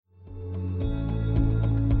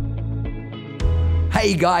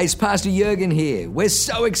Hey guys, Pastor Jurgen here. We're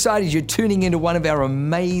so excited you're tuning into one of our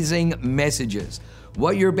amazing messages.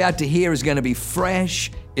 What you're about to hear is going to be fresh,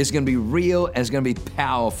 it's going to be real, and it's going to be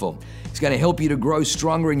powerful. It's going to help you to grow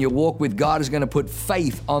stronger in your walk with God. It's going to put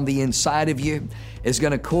faith on the inside of you. It's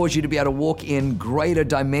going to cause you to be able to walk in greater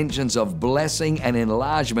dimensions of blessing and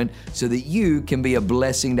enlargement so that you can be a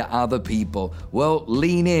blessing to other people. Well,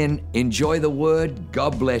 lean in, enjoy the word.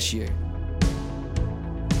 God bless you.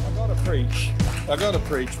 I got to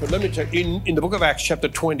preach, but let me tell you, in the book of Acts chapter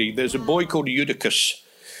 20, there's a boy called Eutychus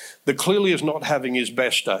that clearly is not having his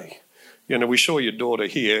best day. You know, we saw your daughter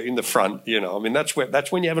here in the front, you know. I mean, that's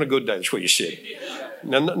when you're having a good day, that's where you sit.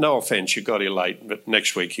 No offence, you got here late, but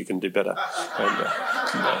next week you can do better.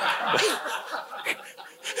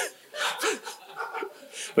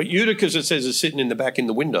 But Eutychus, it says, is sitting in the back in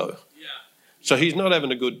the window. So he's not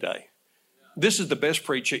having a good day. This is the best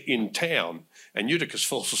preacher in town, and Eutychus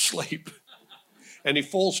falls asleep. And he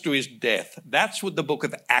falls to his death. That's what the book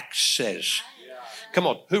of Acts says. Come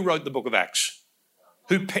on, who wrote the book of Acts?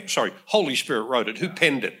 Holy Spirit wrote it. Who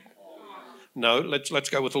penned it? No, let's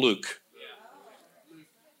go with Luke.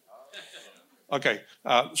 Okay,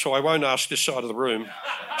 so I won't ask this side of the room.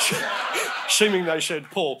 Seeming they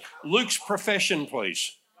said, Paul, Luke's profession,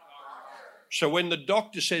 please. So when the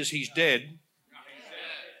doctor says he's dead,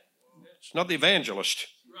 it's not the evangelist.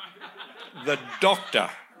 The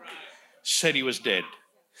doctor said he was dead.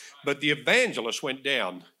 But the evangelist went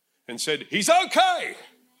down and said, he's okay.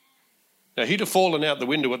 Now, he'd have fallen out the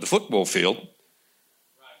window at the football field.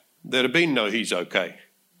 There'd have been no he's okay.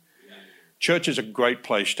 Church is a great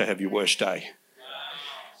place to have your worst day.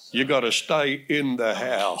 You got to stay in the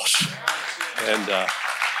house. And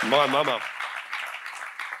my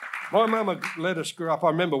mama let us grow up. I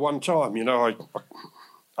remember one time, you know,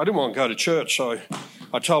 I didn't want to go to church, so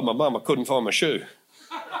I told my mum I couldn't find my shoe.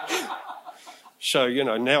 So, you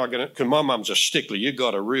know, now because my mum's a stickler, you've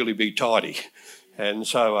got to really be tidy. And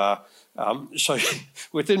so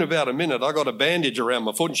within about a minute, I got a bandage around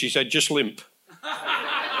my foot and she said, just limp.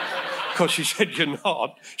 Because she said, you're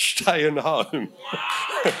not staying home.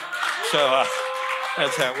 So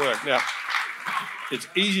that's how it worked. Now, it's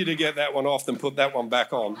easier to get that one off than put that one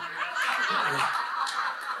back on.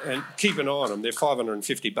 And keep an eye on them. They're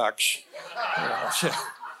 $550.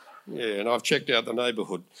 Yeah, and I've checked out the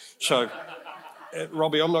neighbourhood. So,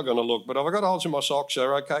 Robbie, I'm not going to look, but have I got holes in my socks?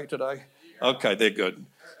 They're okay today? Okay, they're good.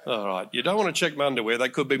 All right. You don't want to check my underwear. They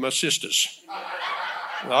could be my sisters.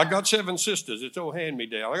 I got 7 sisters. It's all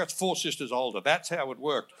hand-me-down. I got 4 sisters older. That's how it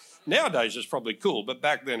worked. Nowadays it's probably cool, but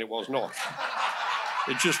back then it was not.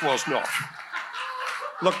 It just was not.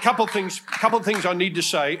 Look, couple things I need to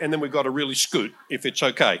say, and then we've got to really scoot, if it's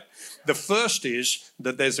okay. The first is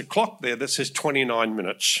that there's a clock there that says 29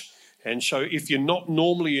 minutes. And so if you're not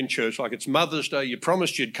normally in church, like it's Mother's Day, you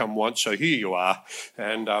promised you'd come once, so here you are.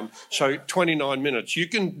 And so 29 minutes. You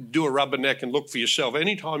can do a rubberneck and look for yourself.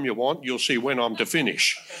 Anytime you want, you'll see when I'm to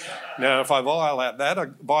finish. Now, if I violate that,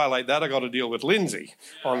 I got to deal with Lindsay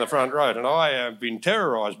on the front road. And I have been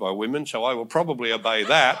terrorised by women, so I will probably obey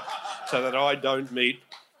that so that I don't meet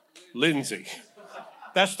Lindsay.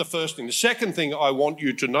 That's the first thing. The second thing I want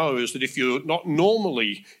you to know is that if you're not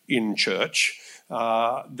normally in church,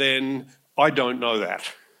 then I don't know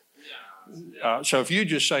that. So if you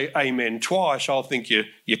just say amen twice, I'll think you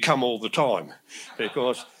come all the time.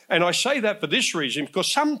 And I say that for this reason,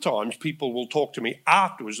 because sometimes people will talk to me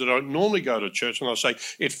afterwards that don't normally go to church, and I'll say,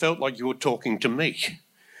 it felt like you were talking to me.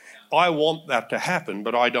 I want that to happen,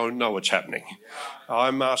 but I don't know it's happening.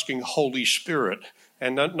 I'm asking Holy Spirit.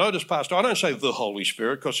 And notice, Pastor, I don't say the Holy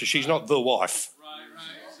Spirit because she's not the wife.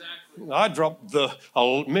 I dropped the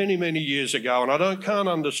many, many years ago, and I can't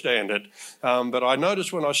understand it. But I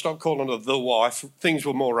noticed when I stopped calling her the wife, things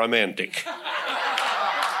were more romantic.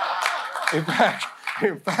 In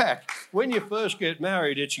fact, when you first get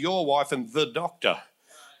married, it's your wife and the doctor.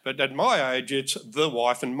 But at my age, it's the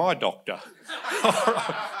wife and my doctor.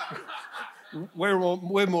 We're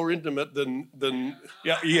more intimate than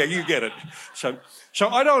yeah, you get it. So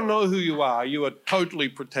I don't know who you are. You are totally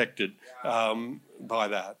protected by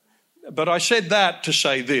that. But I said that to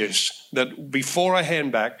say this, that before I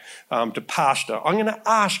hand back to Pastor, I'm going to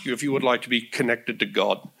ask you if you would like to be connected to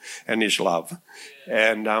God and His love.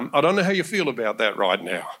 And I don't know how you feel about that right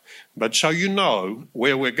now, but so you know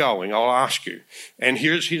where we're going, I'll ask you. And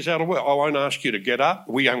here's how to work. I won't ask you to get up.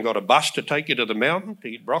 We haven't got a bus to take you to the mountain to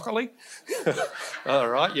eat broccoli. All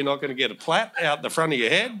right, you're not going to get a plait out the front of your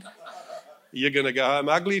head. You're going to go home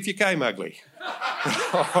ugly if you came ugly.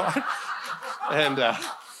 All right? And...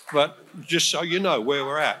 But just so you know where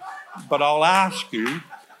we're at. But I'll ask you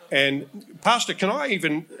And Pastor,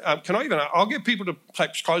 I'll get people to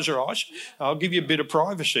perhaps close their eyes. I'll give you a bit of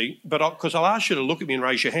privacy, but because I'll ask you to look at me and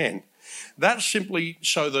raise your hand. That's simply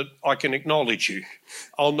so that I can acknowledge you.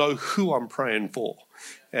 I'll know who I'm praying for.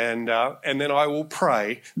 And then I will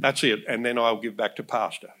pray. That's it. And then I'll give back to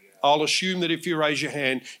Pastor. I'll assume that if you raise your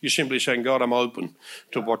hand, you're simply saying, God, I'm open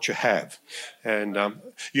to what you have. And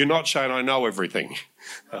you're not saying I know everything.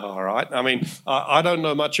 All right. I mean, I don't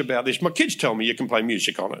know much about this. My kids tell me you can play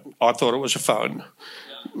music on it. I thought it was a phone.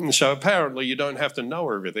 So apparently you don't have to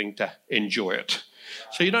know everything to enjoy it.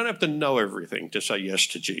 So you don't have to know everything to say yes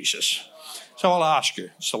to Jesus. So I'll ask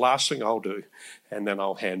you. It's the last thing I'll do. And then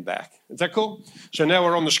I'll hand back. Is that cool? So now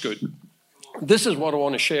we're on the scoot. This is what I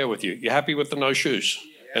want to share with you. You happy with the no shoes?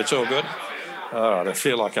 It's all good? All right, I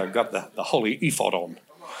feel like I've got the holy ephod on.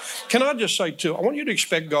 Can I just say too, I want you to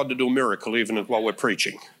expect God to do a miracle even while we're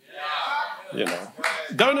preaching. You know,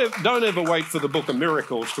 don't ever wait for the book of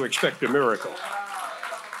miracles to expect a miracle.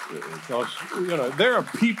 Because, you know, there are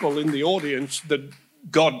people in the audience that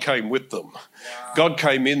God came with them. God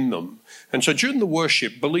came in them. And so during the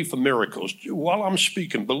worship, believe for miracles. While I'm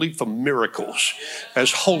speaking, believe for miracles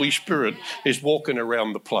as Holy Spirit is walking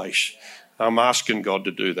around the place. I'm asking God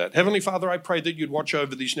to do that. Heavenly Father, I pray that you'd watch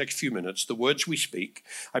over these next few minutes, the words we speak.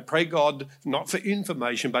 I pray, God, not for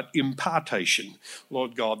information, but impartation,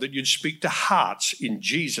 Lord God, that you'd speak to hearts in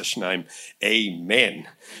Jesus' name. Amen.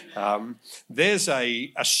 There's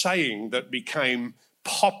a saying that became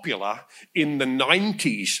popular in the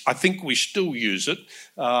 90s. I think we still use it.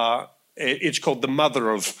 It's called the mother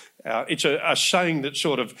of... it's a saying that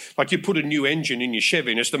sort of, like you put a new engine in your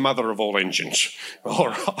Chevy and it's the mother of all engines. All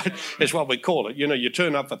right? That's what we call it. You know, you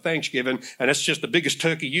turn up for Thanksgiving and it's just the biggest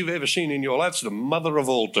turkey you've ever seen in your life. It's the mother of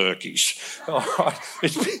all turkeys. All right?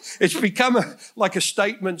 It's become like a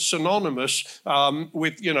statement synonymous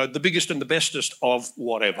with, you know, the biggest and the bestest of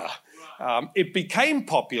whatever. It became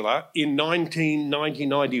popular in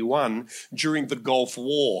 1991 during the Gulf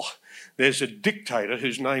War. There's a dictator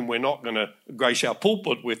whose name we're not going to grace our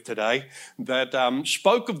pulpit with today that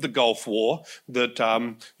spoke of the Gulf War, that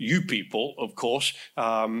you people, of course,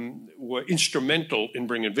 were instrumental in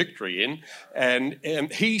bringing victory in. And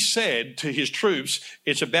he said to his troops,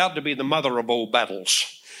 it's about to be the mother of all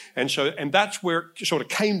battles. And that's where it sort of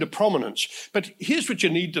came to prominence. But here's what you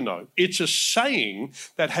need to know. It's a saying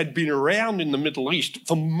that had been around in the Middle East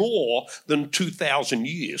for more than 2,000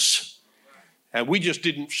 years. And we just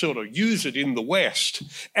didn't sort of use it in the West.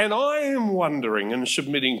 And I am wondering and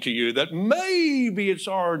submitting to you that maybe its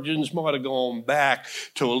origins might have gone back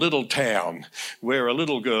to a little town where a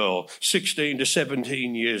little girl, 16 to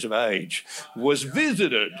 17 years of age, was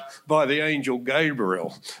visited by the angel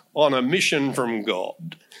Gabriel on a mission from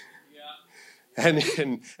God.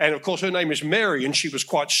 And of course, her name is Mary, and she was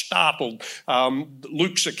quite startled,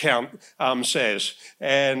 Luke's account says.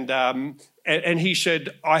 And he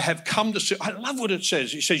said, I have come to see, I love what it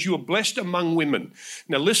says. He says, you are blessed among women.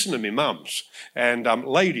 Now listen to me, mums and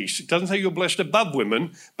ladies. It doesn't say you're blessed above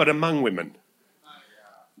women, but among women.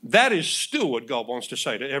 That is still what God wants to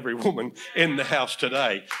say to every woman in the house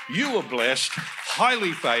today. You are blessed,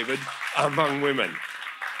 highly favored among women.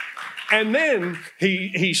 And then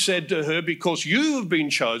he said to her, because you have been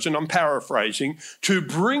chosen, I'm paraphrasing, to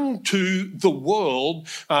bring to the world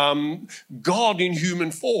God in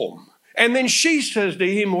human form. And then she says to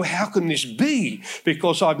him, well, how can this be?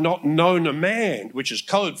 Because I've not known a man, which is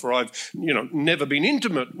code for I've, never been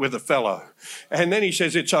intimate with a fellow. And then he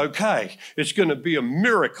says, it's okay. It's going to be a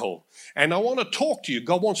miracle. And I want to talk to you.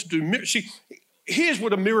 God wants to do miracles. See, here's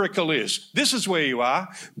what a miracle is. This is where you are.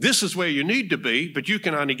 This is where you need to be, but you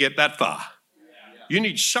can only get that far. You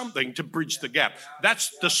need something to bridge the gap.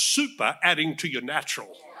 That's the super adding to your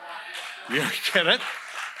natural. You get it?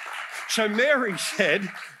 So Mary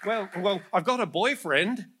said, well, I've got a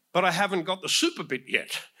boyfriend, but I haven't got the super bit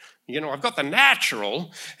yet. I've got the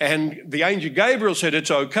natural. And the angel Gabriel said,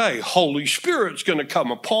 it's okay. Holy Spirit's going to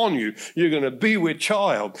come upon you. You're going to be with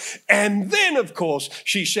child. And then, of course,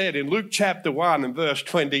 she said in Luke chapter 1 and verse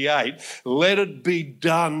 28, let it be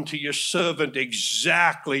done to your servant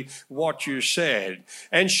exactly what you said.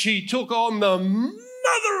 And she took on the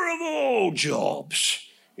mother of all jobs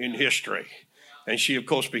in history. And she, of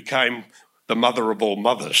course, became the mother of all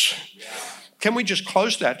mothers. Can we just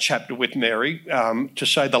close that chapter with Mary to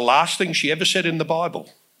say the last thing she ever said in the Bible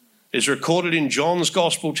is recorded in John's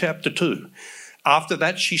Gospel, chapter 2. After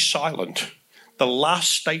that, she's silent. The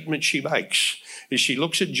last statement she makes is she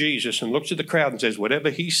looks at Jesus and looks at the crowd and says, whatever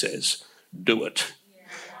he says, do it.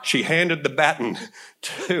 She handed the baton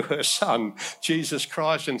to her son, Jesus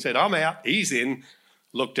Christ, and said, I'm out, he's in,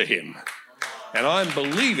 look to him. And I'm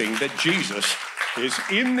believing that Jesus is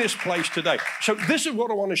in this place today. So this is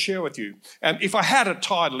what I want to share with you. And if I had a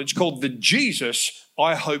title, it's called The Jesus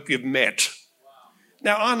I Hope You've Met.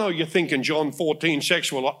 Now, I know you're thinking John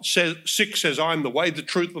 14:6 says, I'm the way, the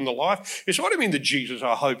truth, and the life. It's what do you mean the Jesus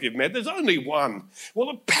I hope you've met? There's only one. Well,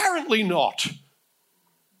 apparently not.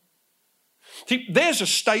 See, there's a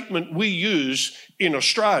statement we use in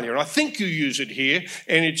Australia, and I think you use it here,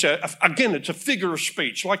 and it's a figure of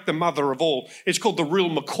speech, like the mother of all. It's called the real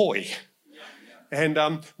McCoy. And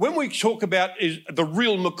when we talk about the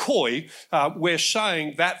real McCoy, we're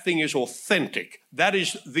saying that thing is authentic. That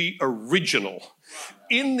is the original.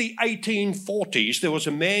 In the 1840s, there was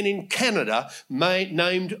a man in Canada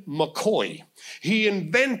named McCoy. He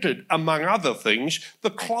invented, among other things, the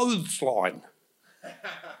clothesline.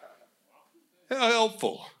 How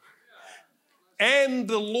helpful. And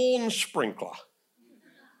the lawn sprinkler.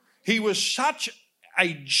 He was such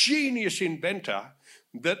a genius inventor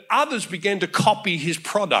that others began to copy his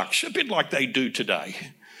products, a bit like they do today.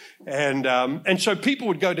 And so people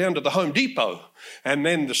would go down to the Home Depot, and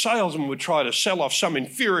then the salesman would try to sell off some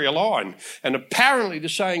inferior line. And apparently the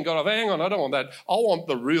saying got off, hang on, I don't want that. I want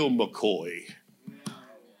the real McCoy.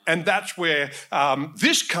 And that's where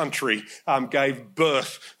this country gave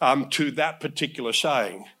birth to that particular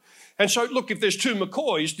saying. And so, look, if there's two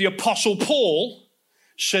McCoys, the Apostle Paul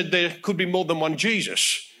said there could be more than one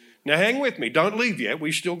Jesus. Now, hang with me. Don't leave yet.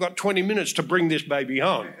 We've still got 20 minutes to bring this baby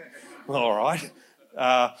home. All right.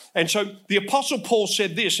 And so the Apostle Paul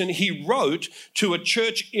said this, and he wrote to a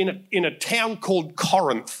church in a town called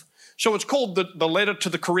Corinth. So it's called the letter to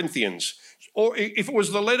the Corinthians. Or if it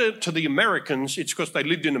was the letter to the Americans, it's because they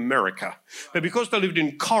lived in America. But because they lived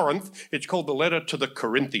in Corinth, it's called the letter to the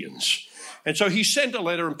Corinthians. And so he sent a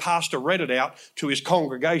letter and pastor read it out to his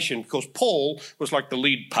congregation because Paul was like the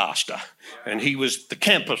lead pastor and he was the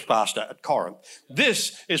campus pastor at Corinth.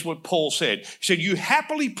 This is what Paul said. He said, you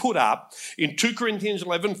happily put up, in 2 Corinthians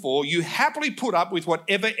 11:4, you happily put up with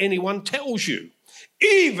whatever anyone tells you,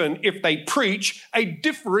 even if they preach a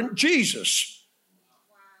different Jesus.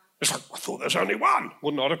 It's like, I thought there's only one.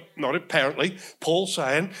 Well, not apparently. Paul's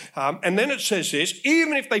saying, and then it says this,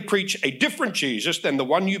 even if they preach a different Jesus than the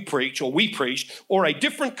one you preach or we preached, or a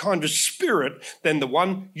different kind of spirit than the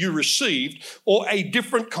one you received, or a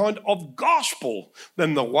different kind of gospel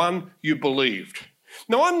than the one you believed.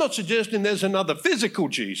 Now, I'm not suggesting there's another physical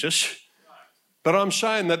Jesus, but I'm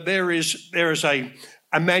saying that there is a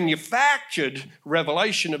manufactured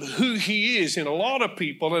revelation of who he is in a lot of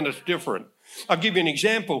people, and it's different. I'll give you an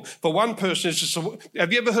example. For one person,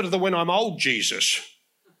 have you ever heard of the when I'm old Jesus?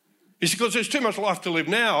 It's because there's too much life to live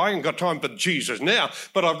now. I ain't got time for Jesus now,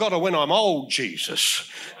 but I've got a when I'm old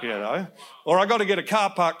Jesus, you know. Or I've got to get a car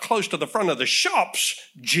park close to the front of the shops,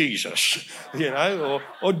 Jesus, you know.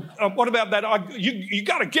 Or what about that? You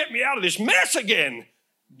got to get me out of this mess again,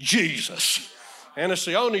 Jesus. And it's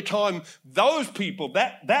the only time those people,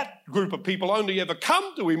 that group of people only ever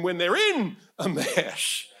come to him when they're in a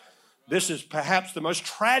mess. This is perhaps the most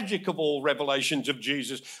tragic of all revelations of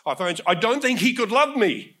Jesus. I don't think he could love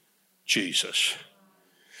me, Jesus.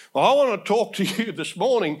 Well, I want to talk to you this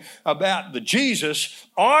morning about the Jesus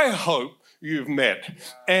I hope you've met,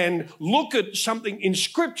 and look at something in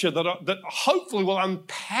Scripture that hopefully will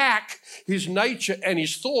unpack his nature and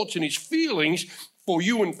his thoughts and his feelings for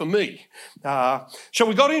you and for me. So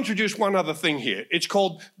we've got to introduce one other thing here. It's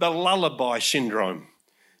called the lullaby syndrome.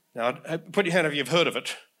 Now, put your hand if you've heard of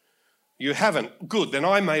it. You haven't? Good, then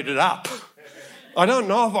I made it up. I don't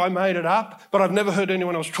know if I made it up, but I've never heard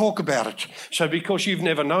anyone else talk about it. So because you've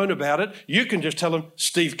never known about it, you can just tell them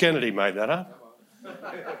Steve Kennedy made that up.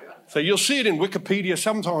 So you'll see it in Wikipedia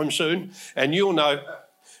sometime soon, and you'll know,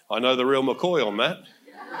 I know the real McCoy on that.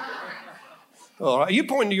 All right, you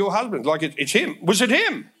pointing to your husband like it's him. Was it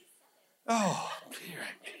him? Oh,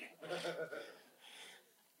 dear.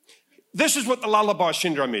 This is what the lullaby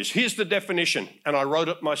syndrome is. Here's the definition, and I wrote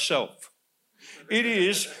it myself. It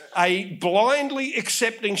is a blindly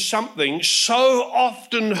accepting something so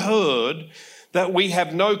often heard that we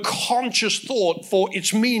have no conscious thought for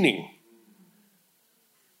its meaning.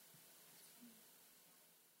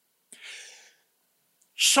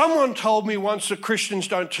 Someone told me once that Christians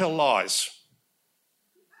don't tell lies.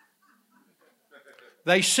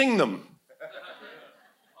 They sing them.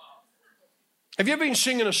 Have you ever been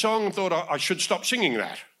singing a song and thought, I should stop singing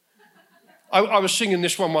that? I was singing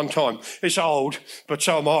this one time. It's old, but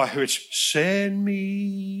so am I. It's, send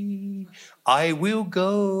me, I will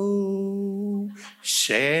go.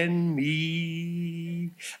 Send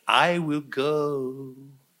me, I will go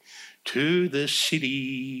to the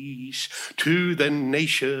cities, to the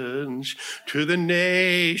nations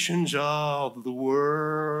of the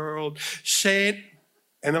world. Sent,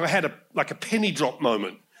 and I had a penny drop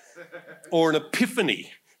moment or an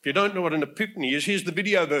epiphany. If you don't know what an epiphany is, here's the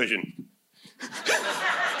video version.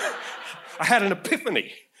 I had an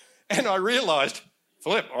epiphany and I realised,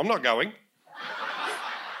 Flip, I'm not going.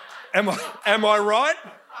 Am I right?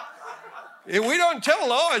 Yeah, we don't tell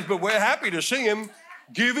lies, but we're happy to sing them.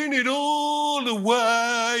 Giving it all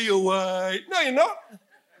away. No, you're not.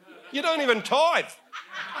 You don't even tithe.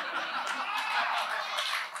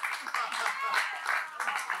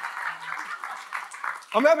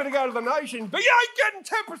 I'm happy to go to the nations, but you ain't getting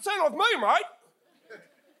 10% off me, mate.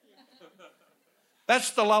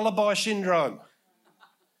 That's the lullaby syndrome.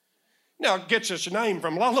 Now, it gets its name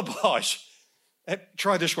from lullabies.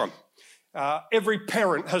 Try this one. Every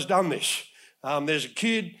parent has done this. There's a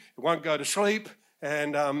kid who won't go to sleep,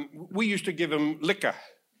 and we used to give him liquor.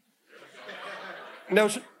 Now,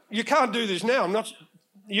 you can't do this now.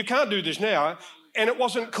 You can't do this now. And it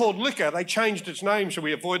wasn't called liquor. They changed its name so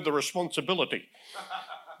we avoid the responsibility.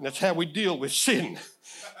 And that's how we deal with sin.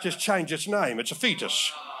 Just change its name. It's a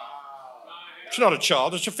fetus. It's not a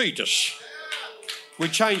child, it's a fetus. We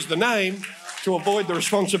changed the name to avoid the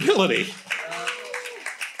responsibility.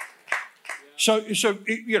 So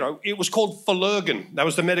it was called Falurgan. That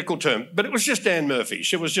was the medical term. But it was just Dan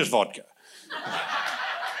Murphy's. It was just vodka.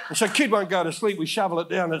 And so kid won't go to sleep. We shovel it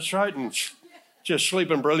down its throat and it's just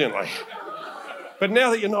sleeping brilliantly. But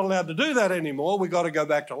now that you're not allowed to do that anymore, we've got to go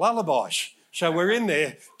back to lullabies. So we're in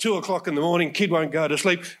there, 2 o'clock in the morning, kid won't go to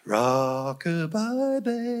sleep. Rock-a-bye,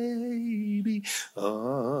 baby,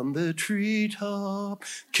 on the treetop.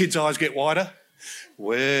 Kid's eyes get wider.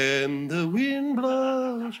 When the wind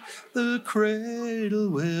blows, the cradle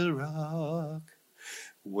will rock.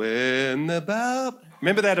 When the bough...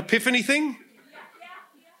 Remember that epiphany thing?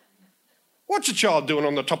 What's a child doing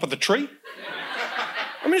on the top of the tree?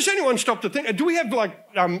 I mean, has anyone stopped to think? Do we have,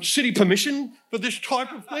 city permission for this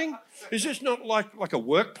type of thing? Is this not like a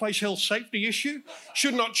workplace health safety issue?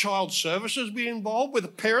 Should not child services be involved with a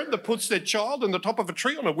parent that puts their child on the top of a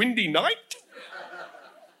tree on a windy night?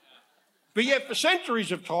 But yet, for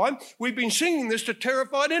centuries of time, we've been singing this to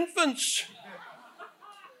terrified infants.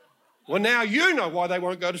 Well, now you know why they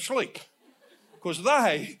won't go to sleep. Because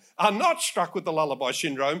they are not struck with the lullaby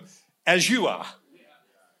syndrome as you are.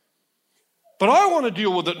 But I want to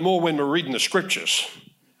deal with it more when we're reading the scriptures.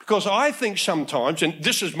 Because I think sometimes, and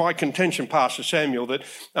this is my contention, Pastor Samuel, that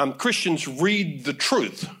Christians read the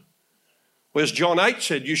truth. Whereas John 8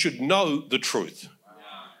 said you should know the truth,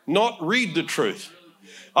 not read the truth.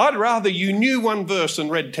 I'd rather you knew one verse than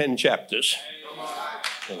read 10 chapters.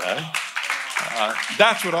 You know?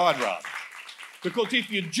 That's what I'd rather. Because if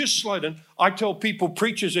you just slow down, I tell people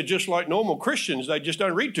preachers are just like normal Christians. They just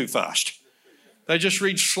don't read too fast. They just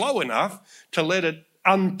read slow enough to let it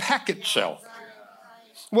unpack itself.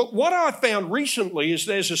 Well, what I found recently is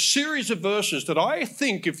there's a series of verses that I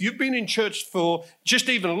think if you've been in church for just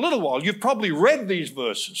even a little while, you've probably read these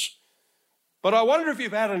verses. But I wonder if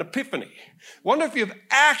you've had an epiphany. Wonder if you've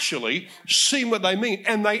actually seen what they mean.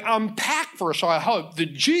 And they unpack for us, I hope, the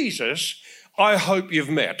Jesus I hope you've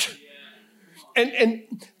met.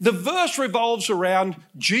 And the verse revolves around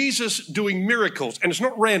Jesus doing miracles. And it's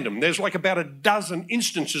not random. There's like about a dozen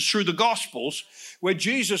instances through the Gospels where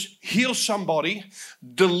Jesus heals somebody,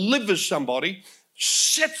 delivers somebody,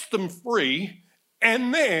 sets them free,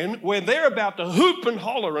 and then when they're about to hoop and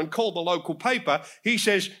holler and call the local paper, he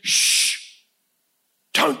says, shh,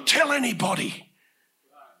 don't tell anybody.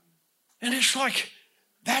 And it's like,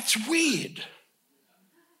 that's weird.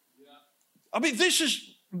 I mean, this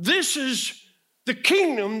is the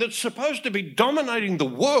kingdom that's supposed to be dominating the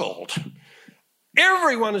world.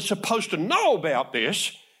 Everyone is supposed to know about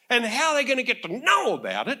this, and how are they going to get to know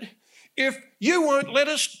about it if you won't let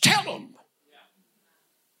us tell them?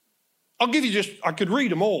 I'll give you I could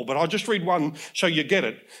read them all, but I'll just read one so you get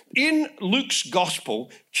it. In Luke's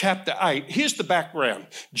Gospel, chapter 8, here's the background.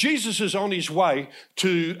 Jesus is on his way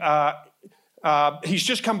to... he's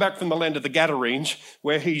just come back from the land of the Gadarenes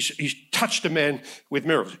where he's touched a man with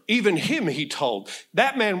miracles. Even him, he told.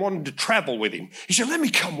 That man wanted to travel with him. He said, let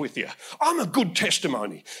me come with you. I'm a good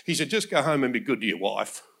testimony. He said, just go home and be good to your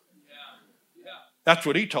wife. That's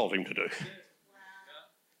what he told him to do.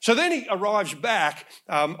 So then he arrives back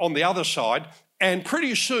on the other side, and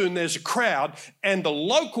pretty soon there's a crowd, and the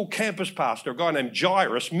local campus pastor, a guy named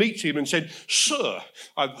Jairus, meets him and said, sir,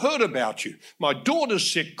 I've heard about you. My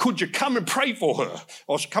daughter's sick. Could you come and pray for her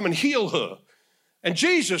or come and heal her? And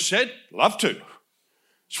Jesus said, love to.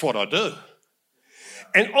 It's what I do.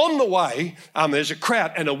 And on the way, there's a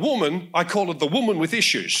crowd and a woman, I call it the woman with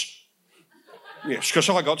issues. Yes, because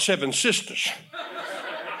I got 7 sisters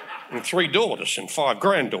and 3 daughters and 5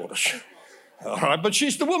 granddaughters. All right, but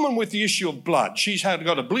she's the woman with the issue of blood. She's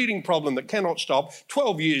got a bleeding problem that cannot stop.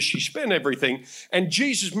 12 years, she spent everything, and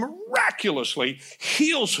Jesus miraculously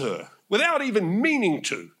heals her without even meaning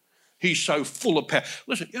to. He's so full of power.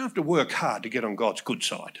 Listen, you have to work hard to get on God's good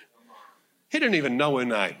side. He didn't even know her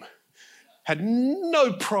name, had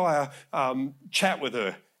no prior chat with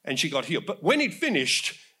her, and she got healed. But when he'd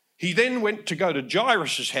finished, he then went to go to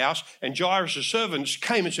Jairus' house, and Jairus' servants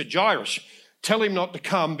came and said, Jairus, tell him not to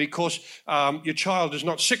come because your child is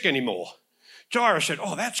not sick anymore. Jairus said,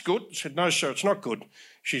 oh, that's good. He said, no, sir, it's not good.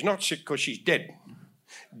 She's not sick because she's dead.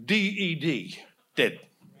 D-E-D, dead.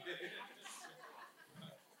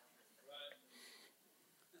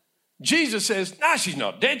 Jesus says, no, she's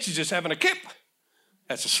not dead. She's just having a kip.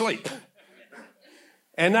 That's asleep.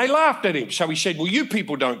 And they laughed at him. So he said, well, you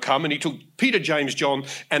people don't come. And he took Peter, James, John,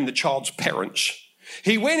 and the child's parents.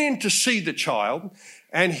 He went in to see the child,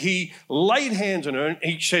 and he laid hands on her, and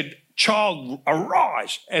he said, child,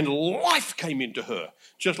 arise. And life came into her,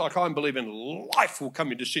 just like I'm believing life will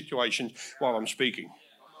come into situations while I'm speaking.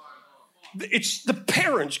 It's the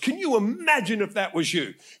parents. Can you imagine if that was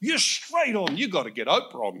you? You're straight on. You got to get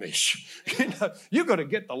Oprah on this. You got to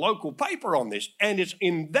get the local paper on this. And it's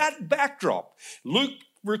in that backdrop, Luke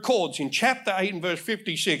records in chapter 8 and verse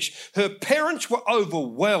 56, her parents were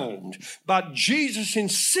overwhelmed, but Jesus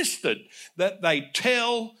insisted that they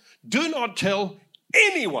do not tell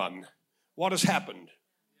anyone what has happened.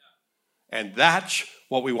 And that's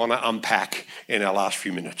what we want to unpack in our last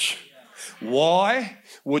few minutes. Why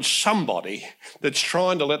would somebody that's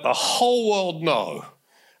trying to let the whole world know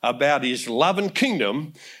about his love and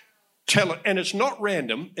kingdom tell it? And it's not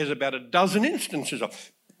random. There's about a dozen instances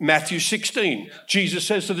of Matthew 16. Jesus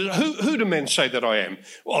says to them, who do men say that I am?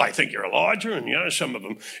 Well, they think you're Elijah, and, some of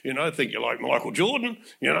them, think you're like Michael Jordan,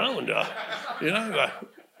 well,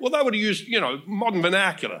 they would have used, modern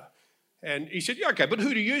vernacular. And he said, yeah, okay, but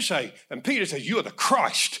who do you say? And Peter says, you are the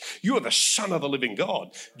Christ. You are the Son of the living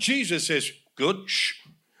God. Jesus says, good, shh,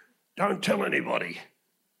 don't tell anybody.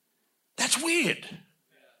 That's weird.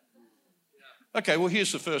 Okay, well,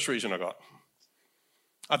 here's the first reason I got.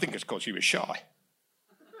 I think it's because he was shy.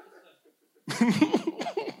 I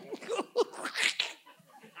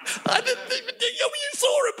didn't even think, you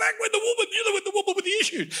saw her back when the woman with the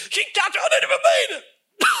issues. She touched, I didn't even mean it.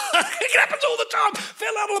 It happens all the time.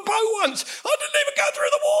 Fell out of the boat once. I didn't even go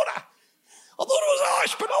through the water. I thought it was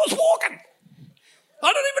ice, but I was walking.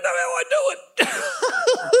 I don't even know how I do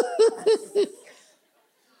it.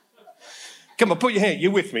 Come on, put your hand.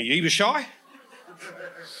 You with me? You were shy?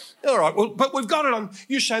 All right, well, but we've got it on.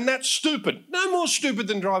 You're saying that's stupid. No more stupid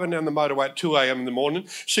than driving down the motorway at 2 a.m. in the morning,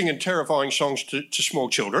 singing terrifying songs to small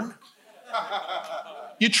children.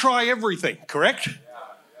 You try everything, correct?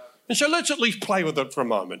 And so let's at least play with it for a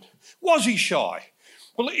moment. Was he shy?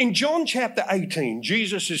 Well, in John chapter 18,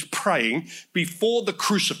 Jesus is praying before the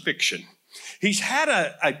crucifixion. He's had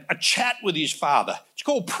a chat with his father. It's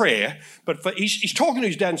called prayer, but he's talking to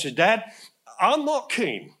his dad and says, Dad, I'm not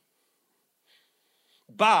keen,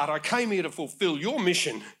 but I came here to fulfill your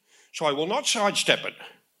mission, so I will not sidestep it.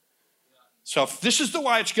 So if this is the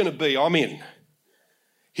way it's going to be, I'm in.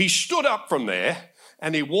 He stood up from there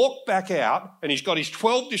and he walked back out, and he's got his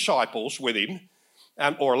 12 disciples with him,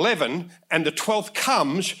 or 11, and the 12th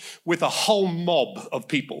comes with a whole mob of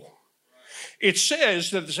people. It says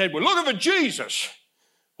that they said, we're looking for Jesus.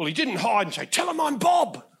 Well, he didn't hide and say, tell him I'm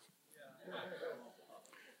Bob.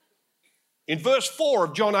 In verse 4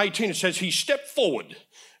 of John 18, it says he stepped forward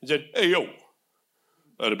and said, hey, yo,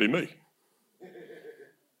 that'd be me.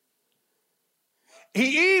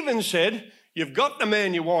 He even said, you've got the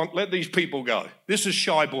man you want, let these people go. This is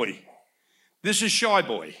shy boy. This is shy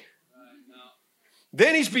boy.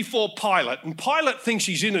 Then he's before Pilate, and Pilate thinks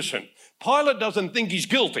he's innocent. Pilate doesn't think he's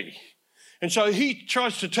guilty. And so he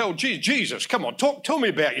tries to tell Jesus, come on, tell me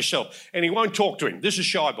about yourself. And he won't talk to him. This is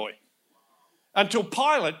shy boy. Until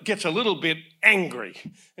Pilate gets a little bit angry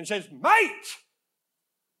and says, mate,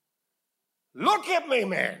 look at me,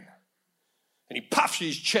 man. And he puffs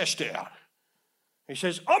his chest out. He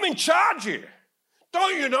says, I'm in charge here.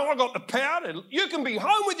 Don't you know I got the power? You can be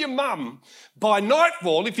home with your mum by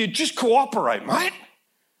nightfall if you just cooperate, mate.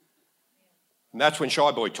 And that's when Shy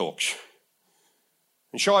Boy talks.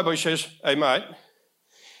 And Shy Boy says, hey, mate,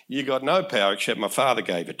 you got no power except my father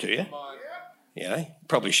gave it to you. Yeah,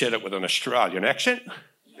 probably said it with an Australian accent.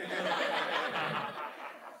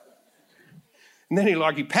 And then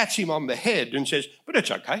he pats him on the head and says, but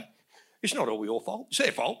it's okay. It's not all your fault. It's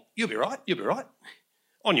their fault. You'll be right. You'll be right.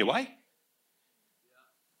 on your way.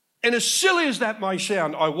 And as silly as that may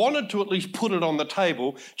sound, I wanted to at least put it on the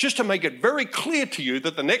table just to make it very clear to you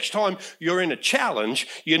that the next time you're in a challenge,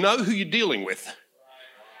 you know who you're dealing with.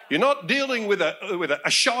 You're not dealing with a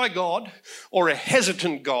shy God or a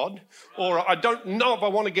hesitant God, or I don't know if I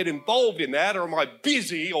want to get involved in that, or am I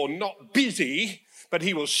busy or not busy, but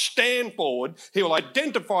he will stand forward. He will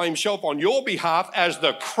identify himself on your behalf as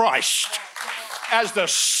the Christ, as the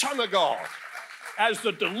Son of God, as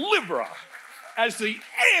the deliverer, as the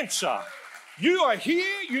answer. You are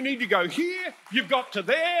here, you need to go here, you've got to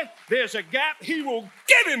there, there's a gap, he will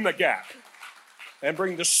get in the gap and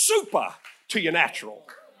bring the super to your natural.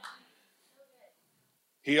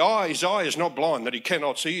 His eye is not blind that he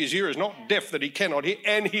cannot see, his ear is not deaf that he cannot hear,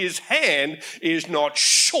 and his hand is not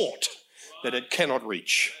short that it cannot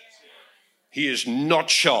reach. He is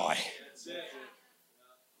not shy.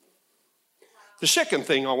 The second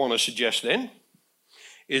thing I want to suggest then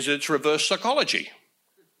is it's reverse psychology.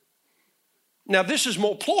 Now, this is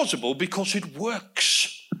more plausible because it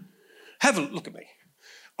works. Have a look at me.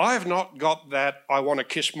 I have not got that I want to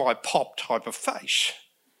kiss my pop type of face.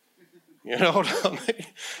 You know what I mean?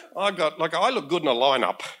 I look good in a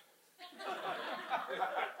lineup.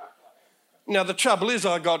 Now, the trouble is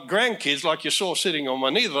I got grandkids like you saw sitting on my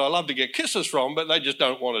knee that I love to get kisses from, but they just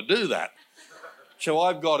don't want to do that. So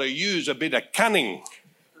I've got to use a bit of cunning.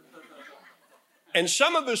 And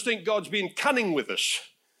some of us think God's been cunning with us.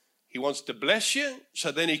 He wants to bless you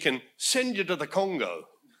so then he can send you to the Congo.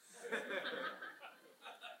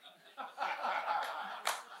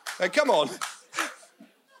 Hey, come on.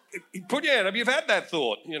 Put your hand up. You've had that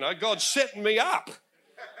thought. You know, God's setting me up.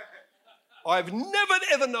 I've never,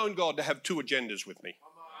 ever known God to have two agendas with me.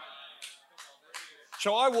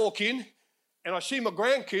 So I walk in and I see my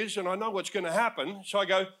grandkids and I know what's going to happen. So I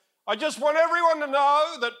go, I just want everyone to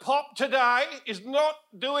know that Pop today is not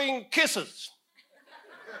doing kisses.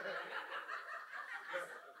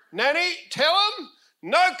 Nanny, tell them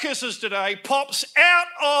no kisses today. Pop's out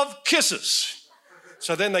of kisses.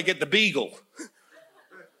 So then they get the beagle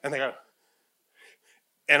and they go,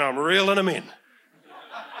 and I'm reeling them in.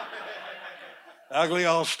 Ugly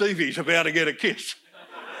old Stevie's about to get a kiss.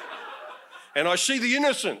 And I see the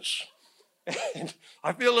innocence and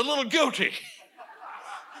I feel a little guilty.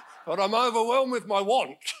 But I'm overwhelmed with my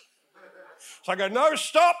want. So I go, no,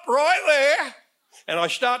 stop right there. And I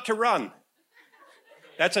start to run.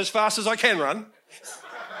 That's as fast as I can run.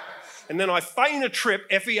 And then I feign a trip,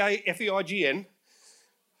 F-E-I-G-N.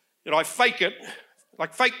 And I fake it,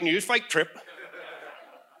 like fake news, fake trip.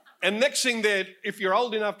 And next thing there, if you're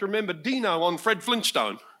old enough to remember Dino on Fred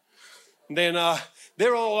Flintstone, then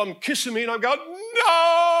they're all kissing me and I'm going,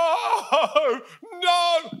 no,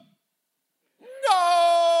 no.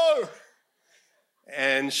 No!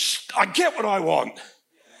 And I get what I want.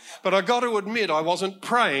 But I got to admit, I wasn't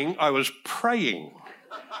praying, I was praying.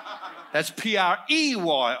 That's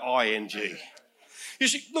P-R-E-Y-I-N-G. You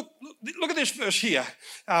see, look at this verse here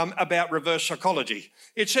about reverse psychology.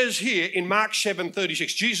 It says here in Mark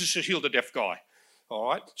 7:36, Jesus has healed a deaf guy. All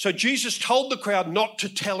right? So Jesus told the crowd not to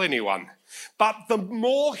tell anyone. But the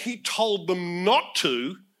more he told them not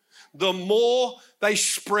to, the more they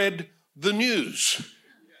spread the news.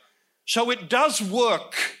 So it does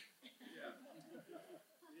work.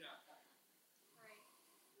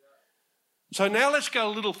 So now let's go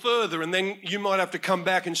a little further and then you might have to come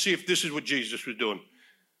back and see if this is what Jesus was doing.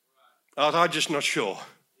 I'm just not sure.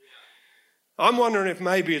 I'm wondering if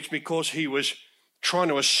maybe it's because he was trying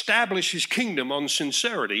to establish his kingdom on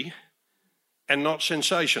sincerity and not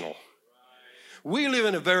sensational. We live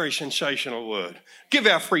in a very sensational world. Give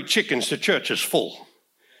our free chickens, the church is full.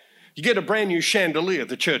 You get a brand new chandelier,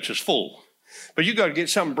 the church is full. But you've got to get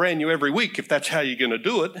something brand new every week if that's how you're going to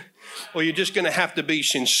do it, or you're just going to have to be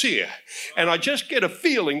sincere. And I just get a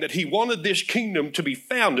feeling that he wanted this kingdom to be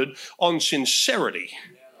founded on sincerity.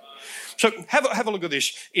 So have a look at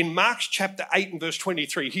this. In Mark chapter 8 and verse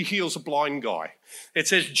 23, he heals a blind guy. It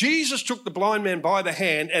says, Jesus took the blind man by the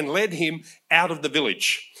hand and led him out of the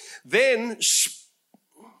village. Then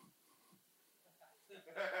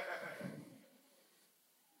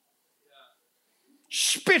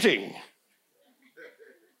spitting.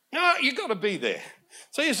 No, you've got to be there.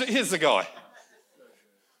 So here's the guy.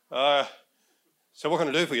 So what can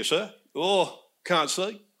I do for you, sir? Oh, can't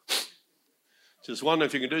see. Just wondering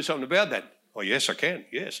if you can do something about that. Oh, yes, I can.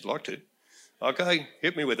 Yes, I'd like to. Okay,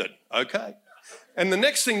 hit me with it. Okay. And the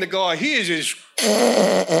next thing the guy hears is...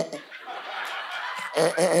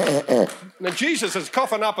 Now, Jesus is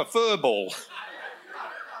coughing up a fur ball.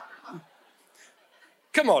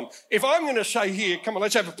 Come on. If I'm going to say here, come on,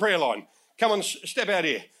 let's have a prayer line. Come on, step out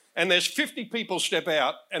here. and there's 50 people step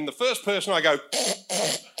out, and the first person I go,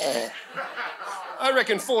 I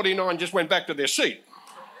reckon 49 just went back to their seat.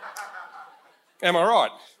 Am I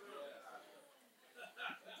right?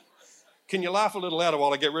 Can you laugh a little louder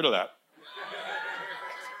while I get rid of that?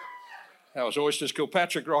 That was Oysters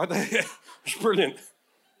Kilpatrick right there. It's brilliant.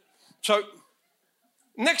 So,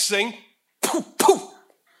 next thing, poof, poof.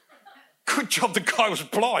 Good job the guy was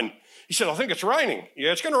blind. He said, I think it's raining.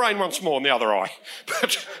 Yeah, it's going to rain once more in the other eye.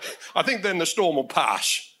 But I think then the storm will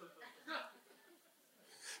pass.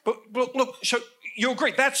 But look, so you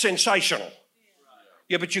agree, that's sensational.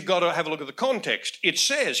 Yeah, but you've got to have a look at the context. It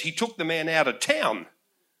says he took the man out of town.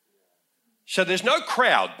 So there's no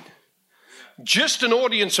crowd, just an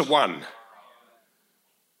audience of one.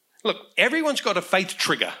 Look, everyone's got a faith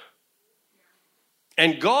trigger.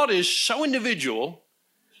 And God is so individual,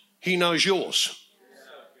 he knows yours.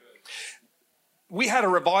 We had a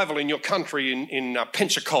revival in your country in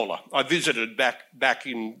Pensacola. I visited back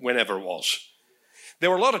in whenever it was. There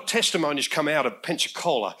were a lot of testimonies come out of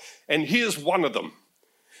Pensacola, and here's one of them.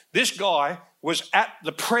 This guy was at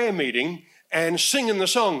the prayer meeting and singing the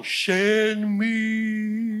song, "Send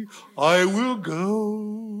me, I will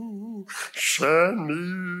go. Send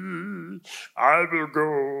me, I will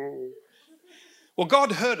go." Well,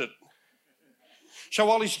 God heard it. So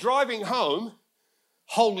while he's driving home,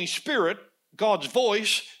 Holy Spirit, God's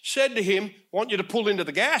voice, said to him, "I want you to pull into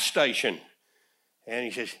the gas station." And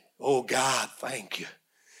he says, "Oh, God, thank you,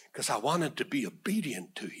 because I wanted to be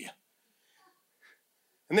obedient to you."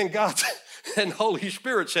 And then God and Holy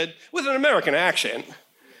Spirit said, with an American accent,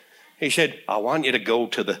 he said, "I want you to go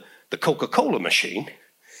to the Coca-Cola machine.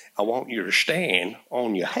 I want you to stand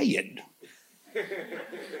on your head."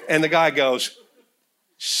 And the guy goes,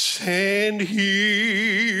 "Send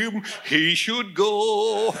him, he should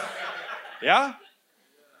go." Yeah?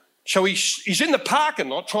 So he's in the parking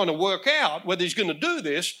lot trying to work out whether he's going to do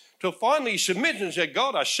this, till finally he submitted and said,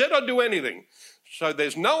 "God, I said I'd do anything. So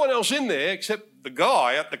there's no one else in there except the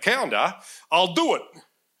guy at the counter. I'll do it."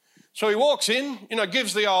 So he walks in,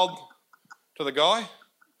 gives the old to the guy,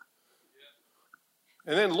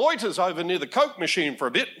 and then loiters over near the Coke machine for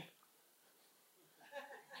a bit.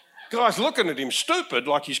 Guy's looking at him stupid,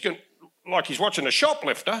 like he's watching a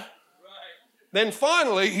shoplifter. Then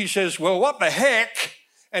finally he says, "Well, what the heck?"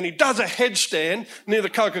 And he does a headstand near the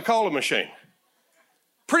Coca-Cola machine.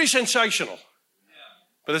 Pretty sensational.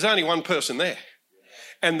 But there's only one person there.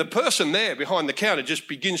 And the person there behind the counter just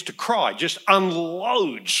begins to cry, just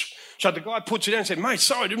unloads. So the guy puts it down and says, "Mate,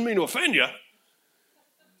 sorry, I didn't mean to offend you."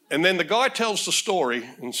 And then the guy tells the story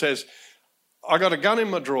and says, "I got a gun in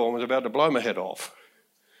my drawer and was about to blow my head off.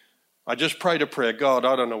 I just prayed a prayer, God,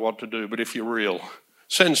 I don't know what to do, but if you're real,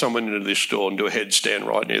 send someone into this store and do a headstand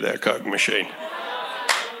right near that Coke machine."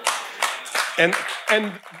 And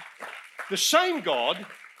the same God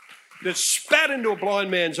that spat into a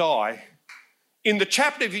blind man's eye, in the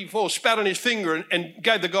chapter before, spat on his finger and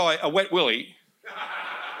gave the guy a wet willy,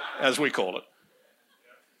 as we call it,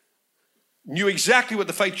 knew exactly what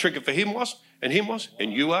the faith trigger for him was, and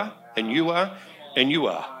you are, and you are, and you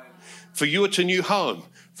are. For you, it's a new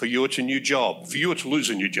home. For you, it's a new job. For you, it's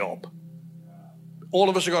losing your job. All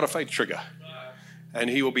of us have got a faith trigger, and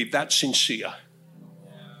he will be that sincere.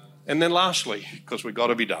 And then lastly, because we've got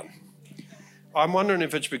to be done, I'm wondering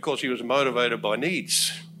if it's because he was motivated by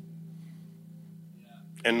needs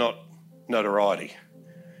and not notoriety.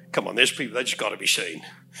 Come on, there's people, they just got to be seen.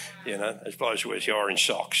 There's blokes who wear the orange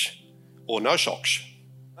socks or no socks.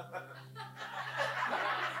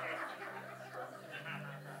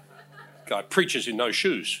 Guy preaches in no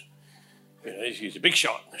shoes. He's a big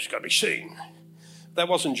shot. He's got to be seen. That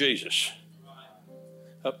wasn't Jesus.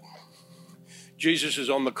 Jesus is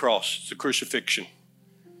on the cross. It's the crucifixion.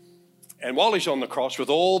 And while he's on the cross, with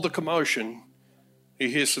all the commotion, he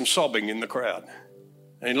hears some sobbing in the crowd.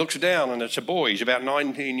 And he looks down, and it's a boy. He's about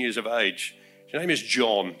 19 years of age. His name is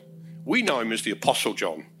John. We know him as the Apostle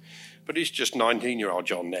John, but he's just 19-year-old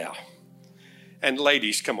John now. And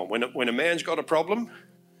ladies, come on, when a man's got a problem,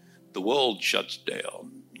 the world shuts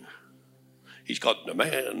down. He's got the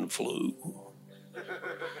man flu.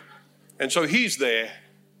 And so he's there,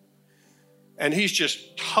 and he's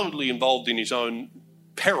just totally involved in his own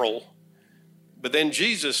peril. But then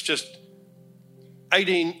Jesus, just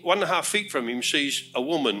 1.5 feet from him, sees a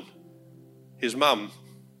woman, his mum.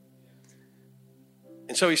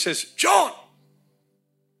 And so he says, "John!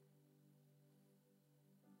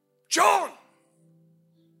 John!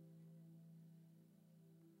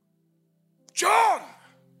 John!"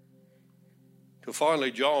 Till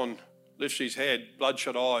finally John lifts his head,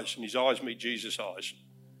 bloodshot eyes, and his eyes meet Jesus' eyes.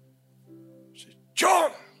 He says,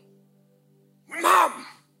 "John! Mum!"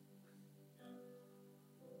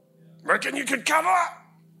 reckon you could cover?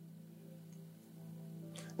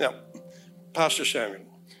 Now, Pastor Samuel,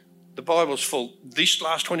 the Bible's full. This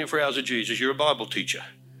last 24 hours of Jesus, you're a Bible teacher.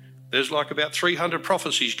 There's like about 300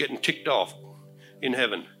 prophecies getting ticked off in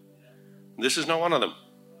heaven. This is not one of them.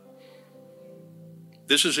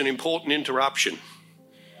 This is an important interruption.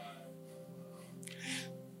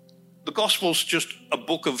 The Gospel's just a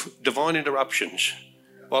book of divine interruptions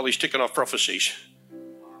while he's ticking off prophecies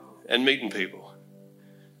and meeting people.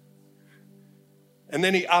 And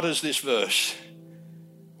then he utters this verse.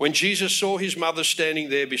 When Jesus saw his mother standing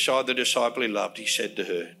there beside the disciple he loved, he said to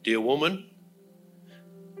her, "Dear woman,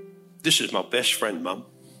 this is my best friend, Mum.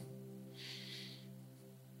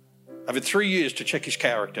 I've had 3 years to check his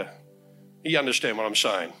character. You understand what I'm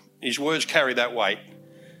saying? His words carry that weight.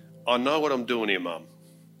 I know what I'm doing here, Mum."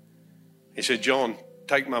 He said, "John,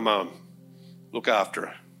 take my mum. Look after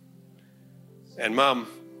her. And Mum,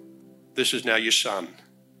 this is now your son."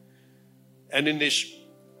 And in this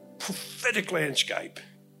prophetic landscape,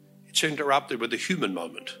 it's interrupted with a human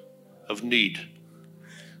moment of need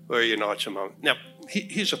where he unites a mum. Now,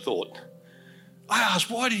 here's a thought. I asked,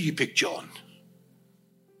 why did you pick John?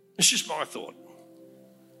 It's just my thought.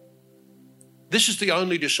 This is the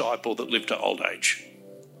only disciple that lived to old age.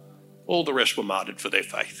 All the rest were martyred for their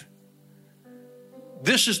faith.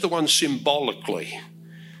 This is the one symbolically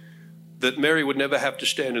that Mary would never have to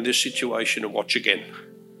stand in this situation and watch again,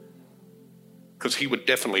 because he would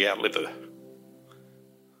definitely outlive her.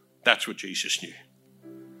 That's what Jesus knew.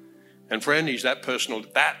 And friend, he's that personal.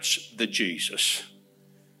 That's the Jesus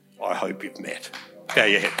I hope you've met. Bow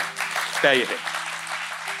your head. Bow your head.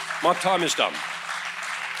 My time is done.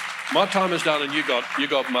 My time is done, and you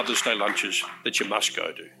got Mother's Day lunches that you must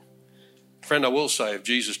go to. Friend, I will say, if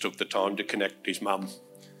Jesus took the time to connect his mum,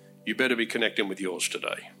 you better be connecting with yours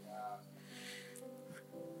today.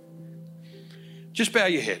 Just bow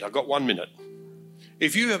your head. I've got 1 minute.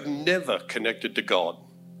 If you have never connected to God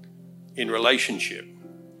in relationship,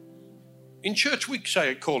 in church we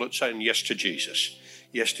call it saying yes to Jesus,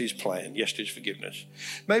 yes to his plan, yes to his forgiveness.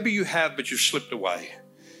 Maybe you have, but you've slipped away.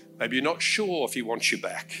 Maybe you're not sure if he wants you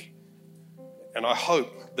back. And I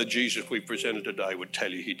hope that Jesus we presented today would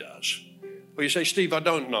tell you he does. Or you say, "Steve, I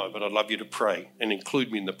don't know, but I'd love you to pray and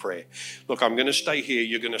include me in the prayer." Look, I'm going to stay here.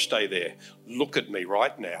 You're going to stay there. Look at me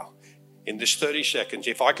right now. In this 30 seconds,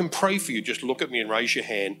 if I can pray for you, just look at me and raise your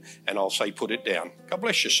hand, and I'll say, "Put it down." God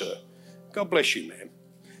bless you, sir. God bless you, ma'am.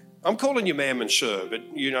 I'm calling you ma'am and sir, but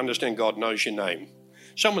you understand God knows your name.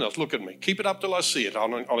 Someone else, look at me. Keep it up till I see it.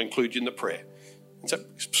 I'll include you in the prayer. And say,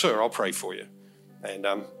 "Sir, I'll pray for you." And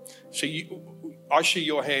I see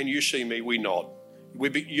your hand, you see me, we nod.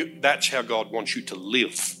 That's how God wants you to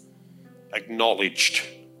live, acknowledged.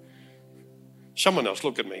 Someone else,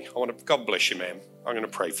 look at me. God bless you, ma'am. I'm going to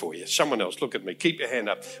pray for you. Someone else, look at me. Keep your hand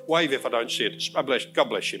up. Wave if I don't see it. God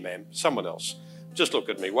bless you, ma'am. Someone else, just look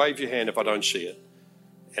at me. Wave your hand if I don't see it,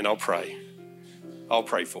 and I'll pray. I'll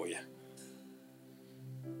pray for you.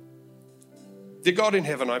 Dear God in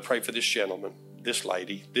heaven, I pray for this gentleman, this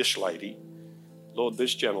lady, Lord,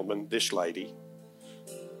 this gentleman, this lady.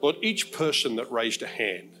 Lord, each person that raised a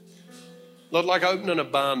hand, Lord, like opening a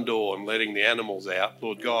barn door and letting the animals out,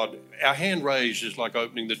 Lord God, our hand raised is like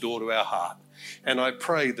opening the door to our heart. And I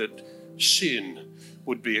pray that sin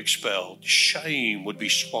would be expelled, shame would be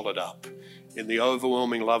swallowed up in the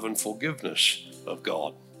overwhelming love and forgiveness of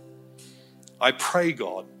God. I pray,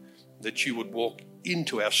 God, that you would walk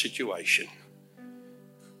into our situation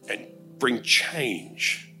and bring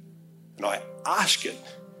change. And I ask it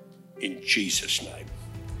in Jesus' name.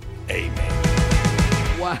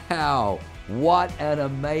 Amen. Wow, what an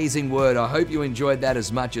amazing word. I hope you enjoyed that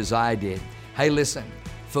as much as I did. Hey, listen,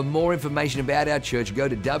 for more information about our church, go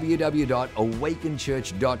to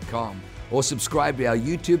www.awakenchurch.com or subscribe to our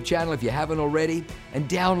YouTube channel if you haven't already, and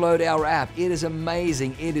download our app. It is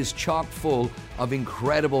amazing. It is chock full of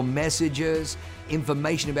incredible messages,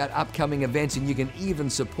 information about upcoming events, and you can even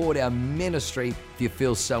support our ministry if you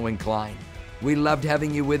feel so inclined. We loved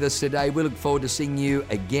having you with us today. We look forward to seeing you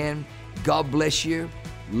again. God bless you.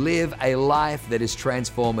 Live a life that is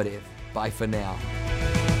transformative. Bye for now.